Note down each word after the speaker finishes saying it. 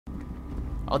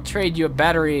I'll trade you a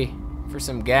battery for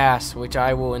some gas, which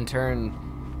I will in turn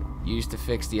use to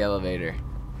fix the elevator.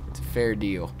 It's a fair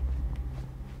deal.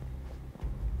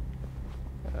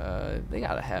 They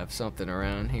gotta have something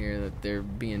around here that they're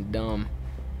being dumb.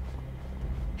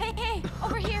 Hey,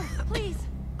 over here, please.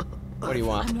 What do you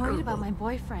want? I'm worried about my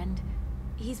boyfriend.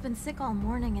 He's been sick all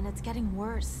morning and it's getting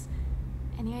worse.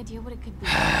 Any idea what it could be?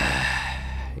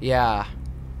 Yeah.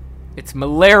 It's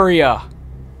malaria.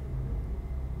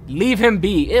 Leave him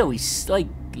be. Ew, he's like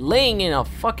laying in a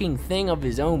fucking thing of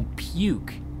his own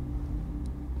puke.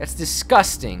 That's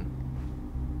disgusting.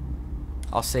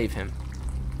 I'll save him.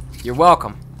 You're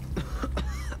welcome.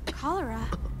 Cholera?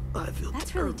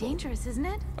 That's really dangerous, isn't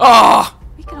it? Oh!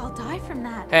 We could all die from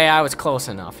that. Hey, I was close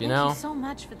enough, you know? Thank you so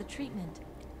much for the treatment.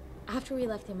 After we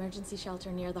left the emergency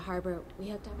shelter near the harbor, we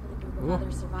hooked up with a group of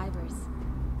other survivors.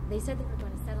 They said they were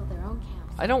going to settle their own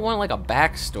camps. I don't want like a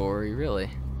backstory, really.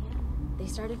 Yeah, they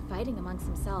started fighting amongst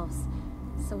themselves,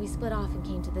 so we split off and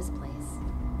came to this place.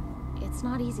 It's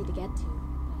not easy to get to,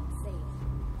 but it's safe.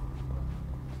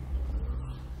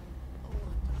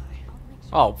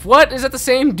 Oh, what? Is that the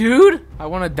same dude? I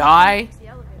want to die? It's the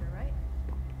elevator, right?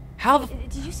 How the...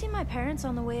 Did you see my parents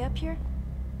on the way up here?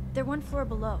 They're one floor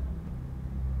below.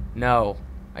 No,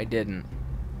 I didn't.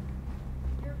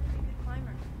 You're a pretty good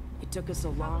climber. It took us a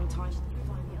long time to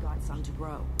finally got some to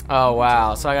grow. Oh,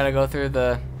 wow. So I gotta go through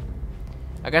the...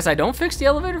 I guess I don't fix the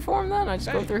elevator for him then? I just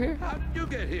go through here? How did you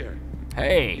get here?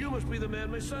 Hey. You must be the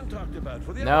man my son talked about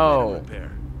for the No. elevator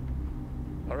repair.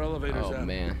 Our elevator's Oh, out.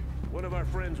 man. One of our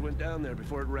friends went down there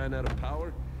before it ran out of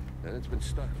power, and it's been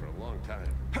stuck for a long time.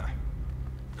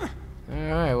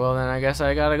 Alright, well then I guess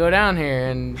I gotta go down here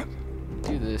and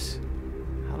do this.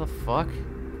 How the fuck?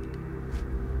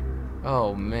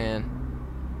 Oh, man.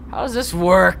 How does this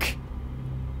work?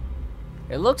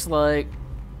 It looks like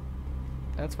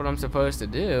that's what I'm supposed to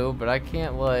do, but I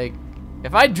can't, like...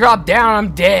 If I drop down,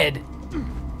 I'm dead!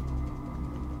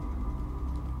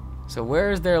 So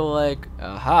where is there, like...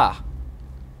 Aha!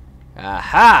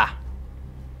 Aha!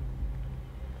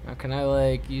 Now can I,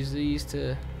 like, use these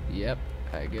to... Yep,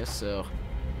 I guess so.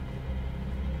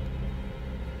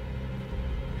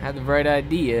 Had the right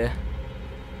idea.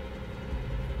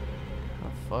 How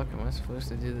the fuck am I supposed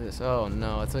to do this? Oh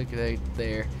no, it's like right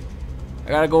there. I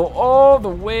gotta go all the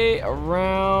way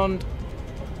around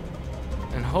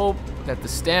and hope that the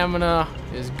stamina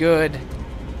is good.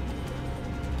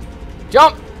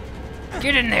 Jump!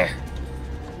 Get in there!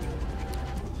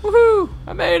 Woohoo!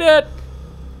 I made it!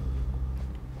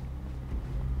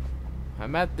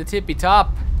 I'm at the tippy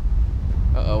top.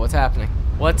 Uh-oh, what's happening?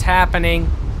 What's happening?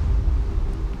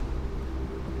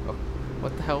 Oh,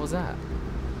 what the hell was that?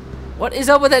 What is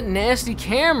up with that nasty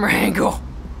camera angle?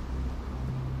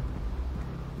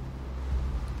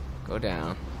 Go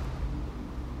down.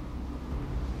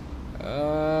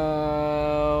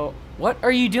 What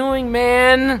are you doing,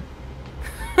 man?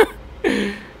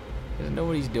 Doesn't know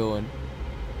what he's doing.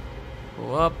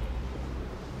 Go up.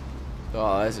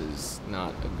 Oh, this is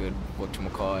not a good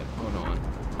whatchamacallit. Hold on.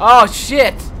 Oh,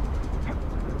 shit!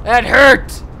 That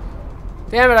hurt!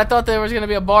 Damn it, I thought there was gonna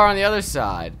be a bar on the other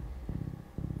side.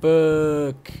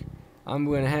 Fuck. I'm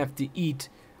gonna have to eat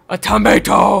a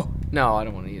tomato! No, I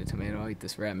don't want to eat a tomato. I'll eat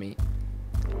this rat meat.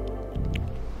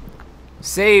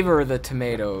 Savor the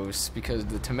tomatoes, because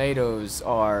the tomatoes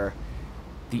are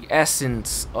the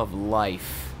essence of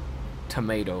life.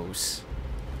 Tomatoes.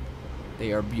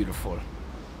 They are beautiful.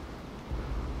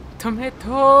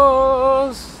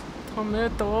 Tomatoes!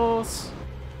 Tomatoes!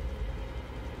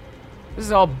 This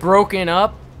is all broken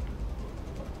up.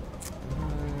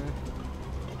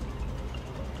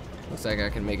 Looks like I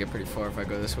can make it pretty far if I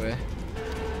go this way.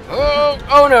 Oh!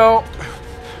 Oh no!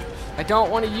 I don't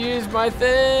want to use my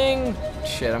thing!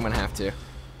 Shit, I'm gonna have to.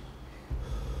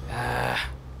 I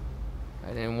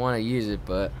didn't want to use it,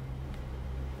 but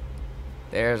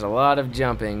there's a lot of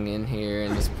jumping in here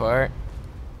in this part.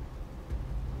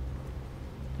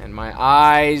 And my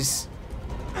eyes.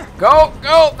 Go!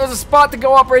 Go! There's a spot to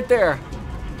go up right there.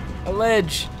 A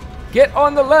ledge. Get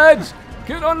on the ledge!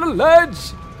 Get on the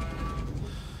ledge!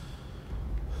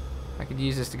 I could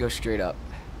use this to go straight up.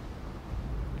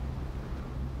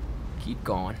 Keep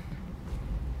going.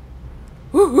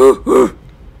 Woo, woo, woo.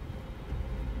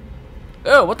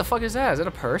 Oh, what the fuck is that? Is that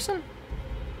a person?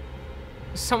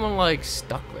 Is someone like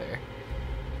stuck there?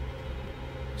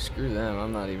 Screw them,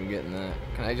 I'm not even getting that.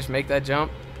 Can I just make that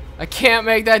jump? I can't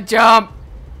make that jump!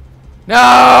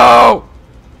 No!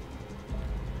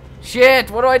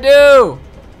 Shit, what do I do?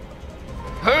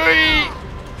 Hurry!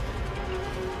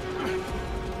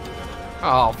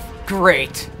 Oh,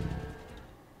 great.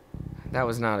 That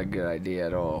was not a good idea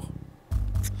at all.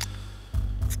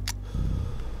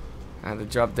 I have to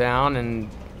drop down and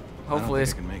hopefully I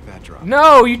can make that drop.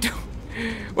 No, you don't.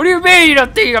 What do you mean you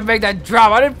don't think you can make that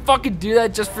drop? I didn't fucking do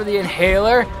that just for the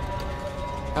inhaler.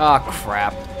 Oh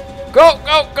crap. Go,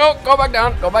 go, go, go back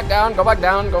down, go back down, go back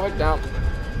down, go back down.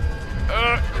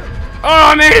 Oh,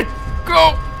 I made it!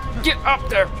 Go! Get up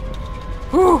there!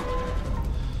 Whew.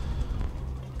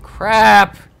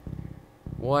 Crap!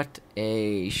 What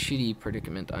a shitty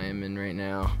predicament I am in right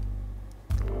now.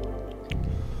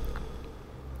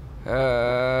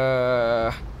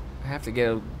 I have to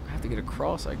get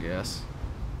across, I guess.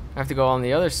 I have to go on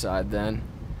the other side then.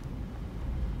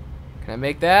 Can I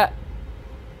make that?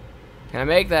 Can I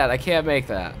make that? I can't make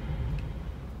that.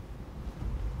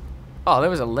 Oh, there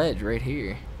was a ledge right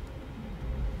here.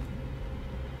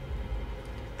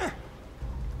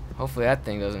 Hopefully that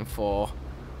thing doesn't fall.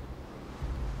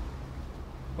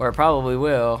 Or it probably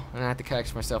will. And I have to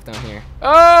catch myself down here.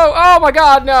 Oh! Oh my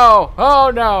god, no!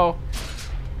 Oh no!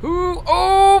 Ooh!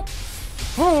 Oh!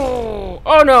 Oh!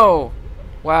 Oh no!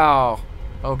 Wow.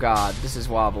 Oh god, this is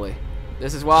wobbly.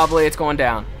 This is wobbly, it's going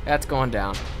down. That's going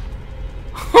down.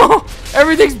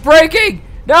 Everything's breaking!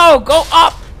 No! Go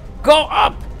up! Go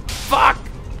up! Fuck!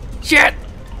 Shit!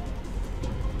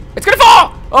 It's gonna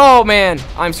fall! Oh man,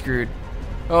 I'm screwed.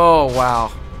 Oh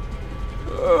wow.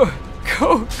 Go!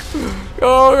 Go!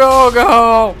 Go!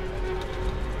 Go!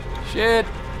 Shit!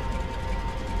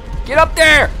 Get up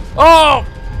there! Oh!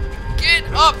 Get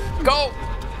up! Go!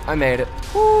 I made it.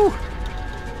 Woo!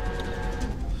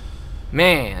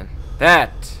 Man,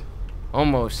 that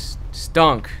almost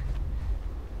stunk.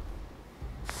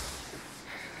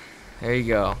 There you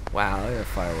go. Wow, look at that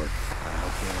firework. I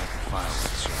hope you like the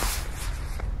fireworks, Joe.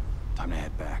 Time to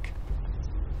head back.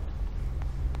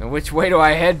 Now which way do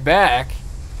I head back?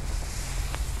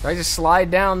 Do I just slide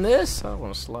down this? I don't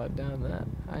want to slide down that.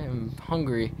 I am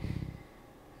hungry.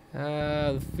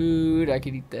 The food, I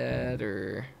could eat that,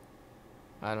 or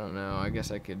I don't know. I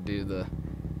guess I could do the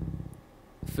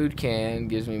food can,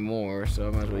 gives me more, so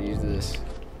I might as well use this.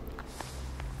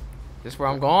 This where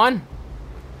I'm going?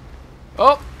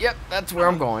 Oh, yep, that's where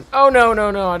I'm going. Oh no,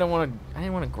 no, no! I didn't want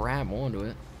to grab onto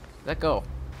it. Let go.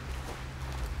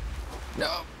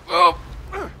 No. Oh,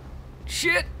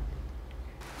 shit!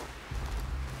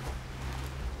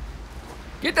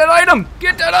 Get that item!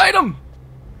 Get that item!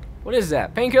 What is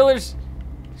that? Painkillers?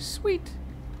 Sweet.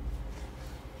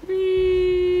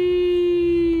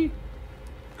 Whee!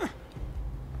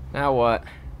 Now what?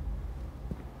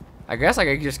 I guess I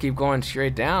could just keep going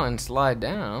straight down and slide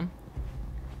down.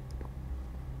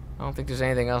 I don't think there's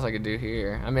anything else I could do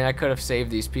here. I mean, I could have saved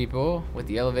these people with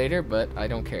the elevator, but I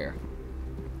don't care.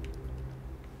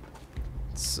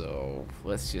 So,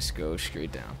 let's just go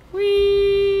straight down.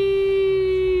 Whee!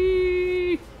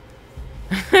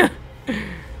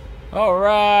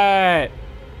 Alright!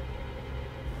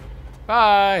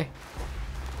 Bye!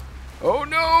 Oh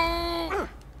no!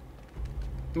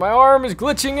 My arm is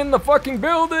glitching in the fucking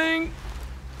building!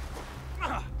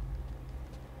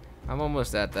 I'm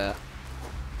almost at that.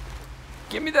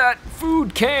 Give me that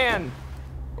food can!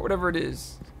 Or whatever it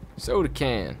is. Soda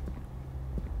can.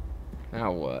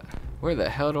 Now what? Where the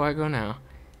hell do I go now?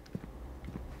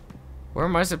 Where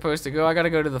am I supposed to go? I gotta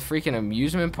go to the freaking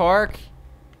amusement park?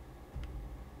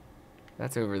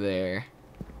 That's over there.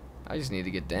 I just need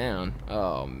to get down.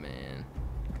 Oh, man.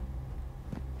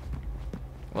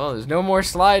 Well, there's no more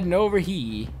sliding over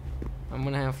here. I'm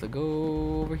gonna have to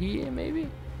go over here, maybe?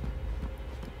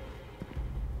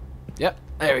 Yep,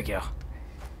 there we go.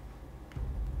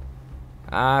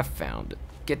 I found it.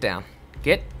 Get down.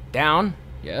 Get down.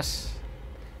 Yes.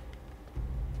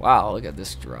 Wow, look at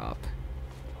this drop.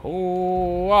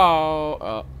 Oh, wow.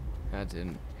 Oh, that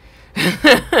didn't.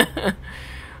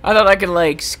 I thought I could,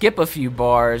 like, skip a few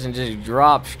bars and just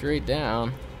drop straight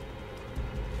down.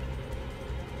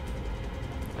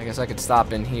 I guess I could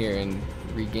stop in here and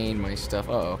regain my stuff.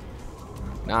 Uh-oh.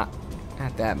 Not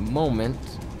at that moment.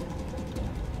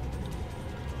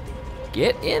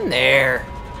 Get in there.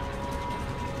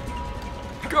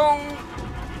 Go.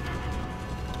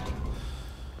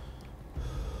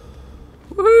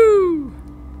 Woohoo!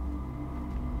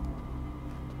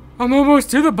 I'm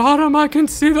almost to the bottom. I can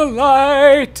see the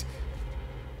light.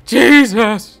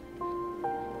 Jesus.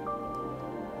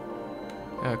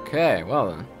 Okay, well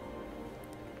then.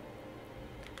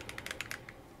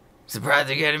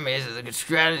 Surprising enemies is a good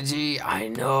strategy. I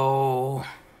know.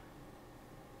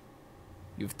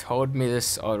 You've told me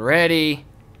this already.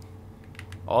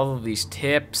 All of these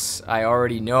tips I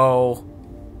already know.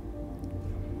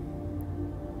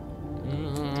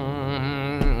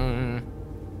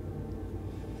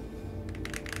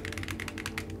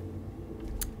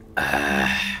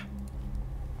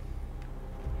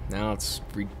 Now it's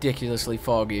ridiculously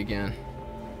foggy again.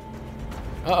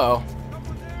 Uh-oh.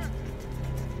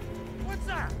 What's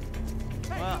that?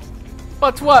 Wow.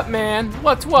 What's what, man?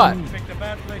 What's what? Picked a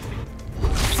bad place to...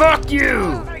 Fuck you!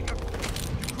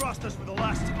 You crossed us for the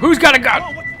last time. Who's got a gun?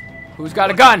 Oh, Who's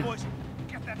got a gun?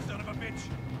 get that son of a bitch.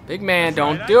 Big man,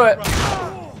 don't Right, do I it. can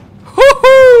run.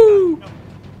 Hoo-hoo! No.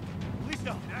 Please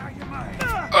don't. Now you're mine.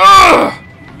 Ugh!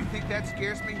 You think that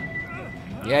scares me?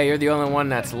 Yeah, you're the only one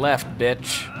that's left,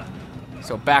 bitch.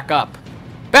 So back up.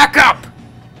 Back up!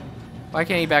 Why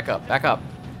can't he back up? Back up.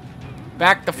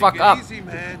 Back the fuck up. Easy,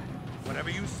 man.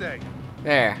 Whatever you say.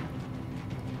 There.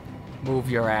 Move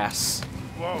your ass.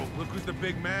 Whoa, look who's the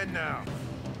big man now.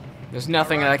 There's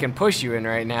nothing that I can push you in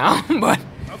right now, but...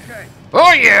 Okay.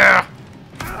 Oh yeah!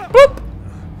 Boop!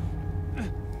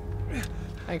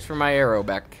 Thanks for my arrow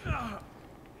back.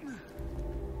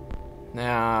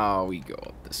 Now we go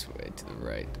up this way to the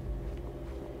right.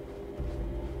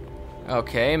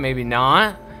 Okay, maybe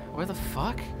not. Where the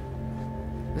fuck?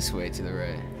 This way to the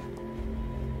right.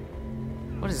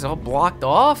 What is it, all blocked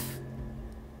off?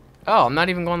 Oh, I'm not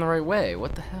even going the right way.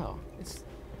 What the hell?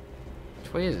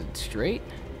 Which way is it? Straight?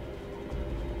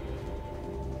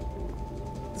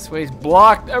 This way's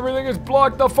blocked. Everything is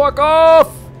blocked the fuck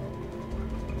off!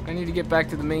 I need to get back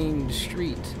to the main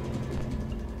street.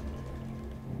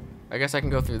 I guess I can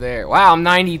go through there. Wow, I'm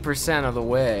 90% of the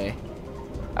way.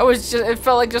 It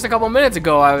felt like just a couple minutes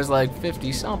ago I was like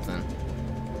 50 something.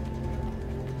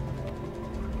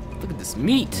 Look at this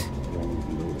meat.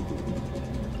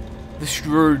 The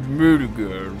straight meat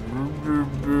again.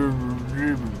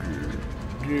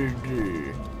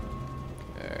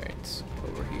 Alright,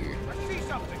 over here.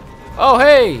 Oh,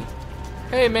 hey!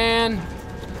 Hey, man.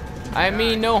 I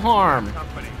mean no harm.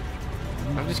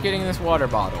 I'm just getting this water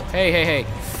bottle. Hey, hey, hey.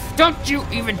 Don't you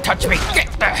even touch me!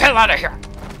 Get the hell out of here!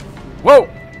 Whoa!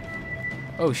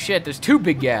 Oh shit, there's two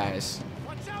big guys.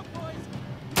 Watch out, boys.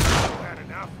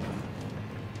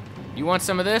 You want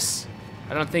some of this?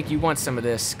 I don't think you want some of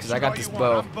this, because I got this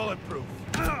bow. Bulletproof.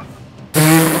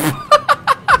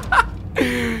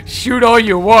 Shoot all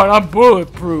you want, I'm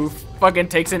bulletproof. Fucking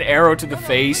takes an arrow to the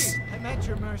face. I'm at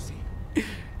your mercy.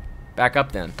 Back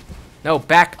up then. No,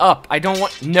 back up. I don't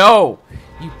want. No!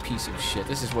 You piece of shit.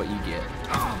 This is what you get.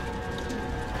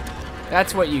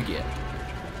 That's what you get.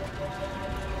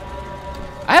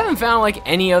 I haven't found like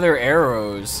any other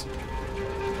arrows.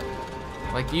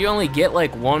 Like, do you only get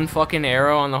like one fucking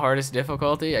arrow on the hardest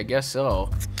difficulty? I guess so.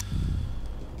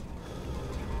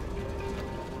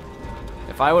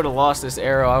 If I would have lost this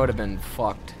arrow, I would have been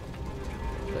fucked.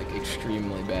 Like,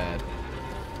 extremely bad.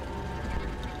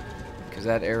 Because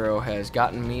that arrow has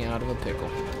gotten me out of a pickle.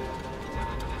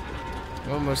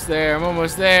 I'm almost there, I'm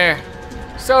almost there.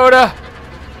 Soda!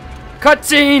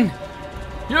 Cutscene!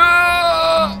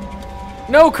 Yeah!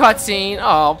 No cutscene!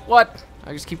 Oh, what?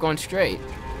 I just keep going straight.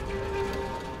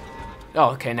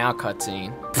 Oh, okay, now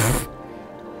cutscene.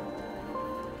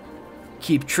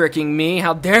 Keep tricking me,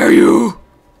 how dare you!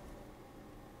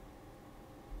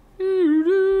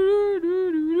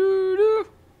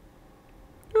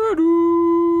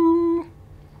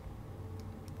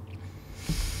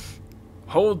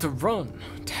 Hold to run,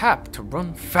 tap to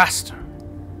run faster.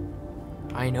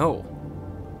 I know.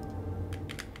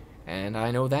 And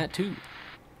I know that too.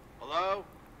 Hello?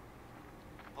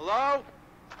 Hello?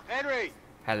 Henry?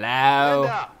 Hello?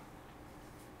 Linda?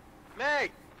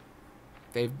 Meg?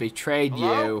 They've betrayed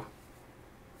Hello?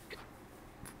 you.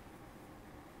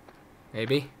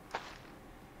 Maybe?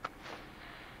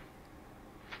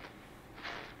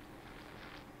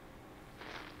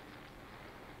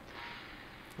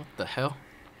 What the hell?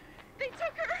 They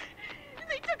took her.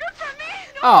 They took her from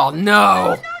me. Oh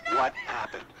no! What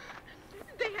happened?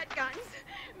 They had guns.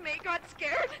 May got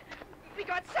scared. We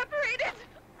got separated.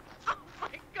 Oh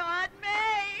my God,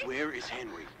 May. Where is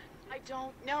Henry? I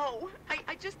don't know.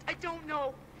 I don't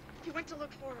know. He went to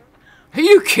look for her. Are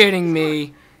you kidding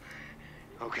me?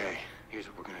 Okay, here's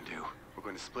what we're gonna do. We're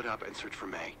gonna split up and search for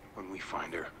May. When we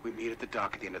find her, we meet at the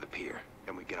dock at the end of the pier.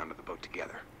 Then we get onto the boat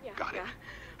together. Yeah, Got it? yeah.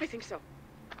 I think so.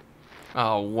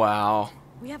 Oh wow.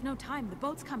 We have no time. The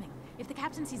boat's coming. If the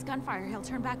captain sees gunfire, he'll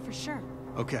turn back for sure.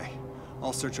 Okay,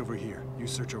 I'll search over here. You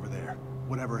search over there.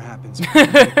 Whatever happens, meet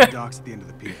at the docks at the end of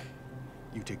the pier.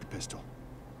 You take the pistol.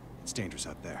 It's dangerous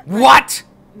out there. What?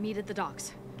 Meet at the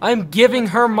docks. I'm giving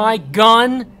her my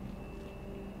gun?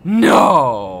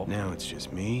 No! Now it's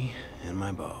just me and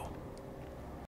my bow.